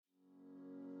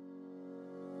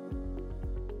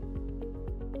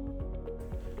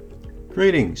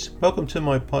Greetings, welcome to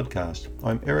my podcast.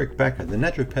 I'm Eric Backer, the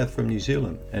naturopath from New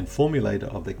Zealand and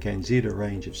formulator of the Candida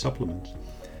range of supplements.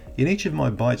 In each of my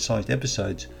bite-sized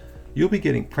episodes, you'll be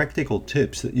getting practical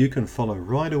tips that you can follow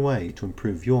right away to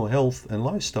improve your health and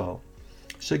lifestyle.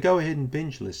 So go ahead and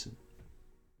binge listen.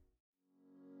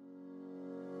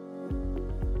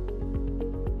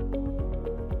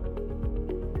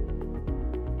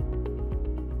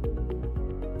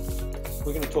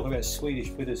 We're going to talk about Swedish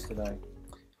bitters today.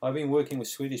 I've been working with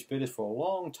Swedish bitters for a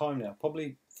long time now,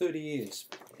 probably 30 years,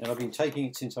 and I've been taking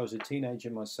it since I was a teenager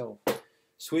myself.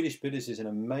 Swedish bitters is an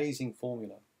amazing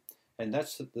formula, and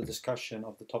that's the discussion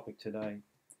of the topic today.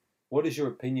 What is your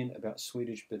opinion about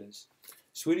Swedish bitters?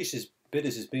 Swedish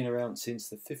bitters has been around since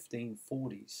the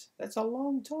 1540s. That's a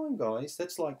long time, guys.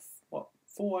 That's like,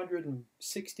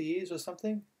 460 years or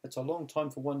something? That's a long time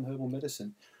for one herbal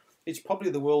medicine. It's probably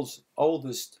the world's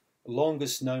oldest,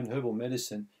 longest known herbal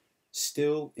medicine,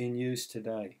 still in use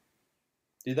today.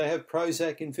 Did they have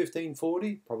Prozac in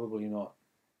 1540? Probably not.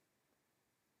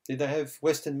 Did they have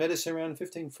Western medicine around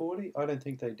 1540? I don't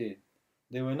think they did.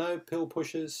 There were no pill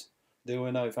pushers, there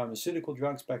were no pharmaceutical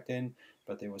drugs back then,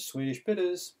 but there were Swedish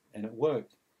bitters, and it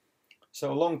worked.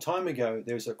 So a long time ago,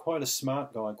 there was quite a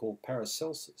smart guy called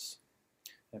Paracelsus.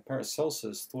 Now,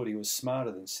 Paracelsus thought he was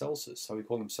smarter than Celsus, so he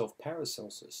called himself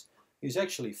Paracelsus. He was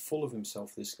actually full of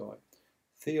himself, this guy.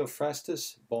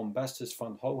 Theophrastus Bombastus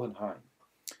von Hohenheim.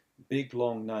 Big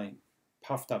long name,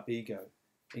 puffed up ego,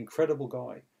 incredible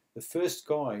guy. The first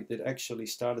guy that actually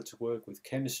started to work with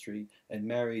chemistry and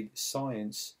married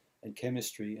science and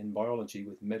chemistry and biology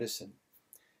with medicine.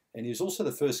 And he was also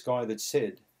the first guy that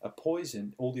said a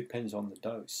poison all depends on the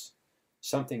dose.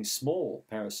 Something small,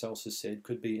 Paracelsus said,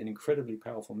 could be an incredibly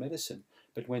powerful medicine,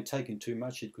 but when taken too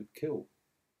much it could kill.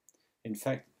 In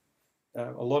fact,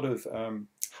 a lot of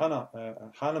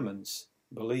Hahnemann's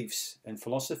beliefs and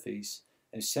philosophies,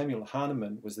 and Samuel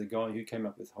Hahnemann was the guy who came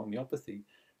up with homeopathy.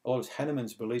 A lot of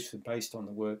Hahnemann's beliefs were based on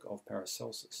the work of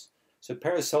Paracelsus. So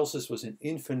Paracelsus was an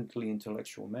infinitely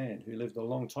intellectual man who lived a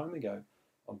long time ago,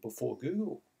 before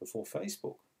Google, before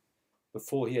Facebook,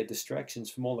 before he had distractions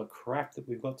from all the crap that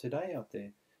we've got today out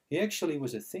there. He actually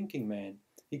was a thinking man.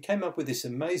 He came up with this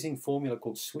amazing formula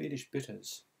called Swedish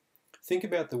bitters. Think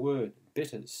about the word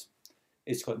bitters.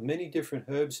 It's got many different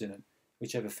herbs in it,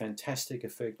 which have a fantastic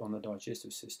effect on the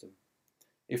digestive system.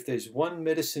 If there's one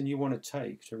medicine you want to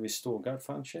take to restore gut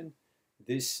function,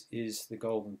 this is the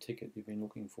golden ticket you've been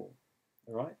looking for,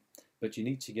 all right? But you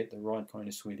need to get the right kind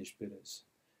of Swedish bitters.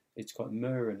 It's got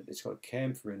myrrh in it, it's got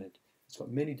camphor in it, it's got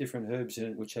many different herbs in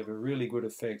it which have a really good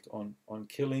effect on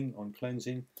killing, on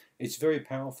cleansing. It's very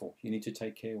powerful. You need to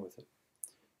take care with it.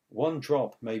 One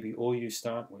drop may be all you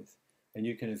start with, and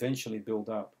you can eventually build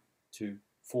up to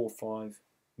 4 or 5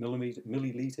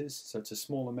 milliliters, so it's a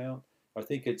small amount. I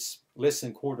think it's less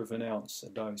than 1/4 ounce a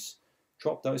dose.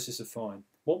 Drop doses are fine.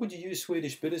 What would you use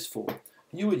Swedish bitters for?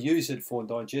 You would use it for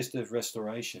digestive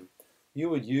restoration. You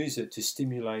would use it to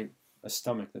stimulate a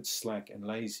stomach that's slack and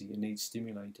lazy and needs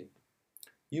stimulating.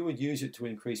 You would use it to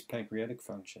increase pancreatic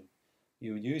function.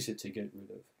 You would use it to get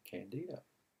rid of candida,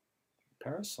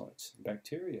 parasites,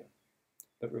 bacteria.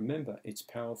 But remember, it's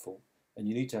powerful. And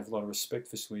you need to have a lot of respect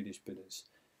for Swedish bitters.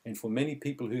 And for many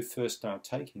people who first start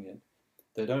taking it,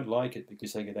 they don't like it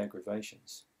because they get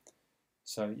aggravations.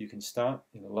 So you can start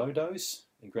in a low dose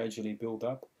and gradually build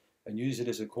up and use it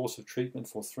as a course of treatment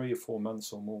for 3 or 4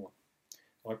 months or more.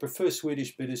 I prefer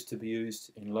Swedish bitters to be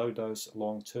used in low dose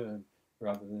long term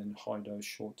rather than high dose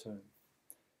short term.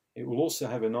 It will also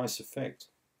have a nice effect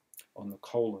on the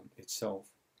colon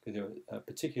itself because there are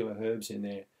particular herbs in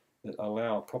there that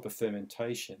allow proper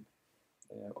fermentation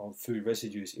of food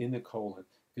residues in the colon,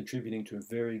 contributing to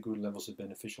very good levels of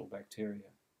beneficial bacteria.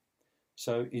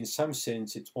 So in some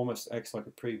sense, it almost acts like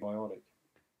a prebiotic.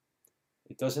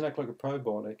 It doesn't act like a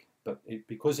probiotic, but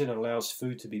because it allows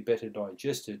food to be better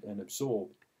digested and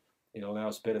absorbed, it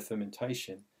allows better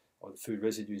fermentation of the food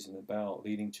residues in the bowel,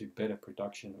 leading to better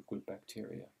production of good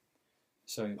bacteria.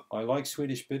 So I like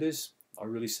Swedish bitters. I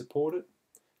really support it.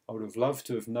 I would have loved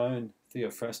to have known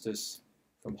Theophrastus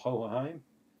from Hohenheim.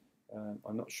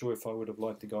 I'm not sure if I would have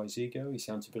liked the guy's ego. He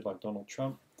sounds a bit like Donald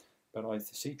Trump, but I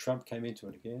see Trump came into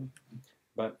it again.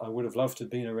 But I would have loved to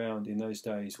have been around in those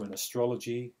days when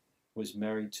astrology was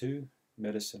married to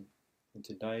medicine, and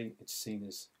today it's seen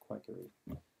as quackery.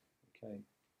 Okay,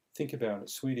 think about it.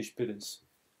 Swedish bitters,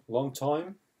 long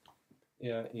time,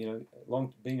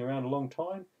 being around a long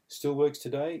time, still works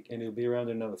today, and it'll be around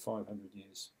another 500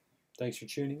 years. Thanks for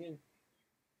tuning in.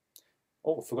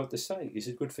 Oh, I forgot to say, is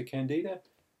it good for candida?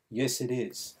 Yes, it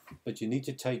is, but you need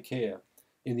to take care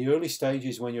In the early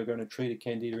stages, when you're going to treat a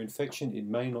candida infection, it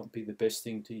may not be the best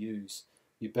thing to use.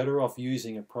 You're better off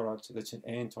using a product that's an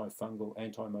antifungal,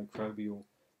 antimicrobial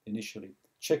initially.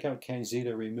 Check out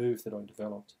Candida Remove that I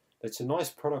developed. It's a nice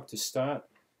product to start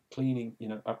cleaning,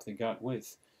 up the gut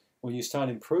with. When you start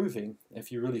improving,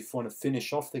 if you really want to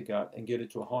finish off the gut and get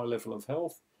it to a high level of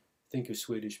health, think of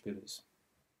Swedish bitters.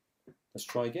 Let's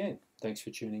try again. Thanks for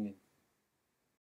tuning in.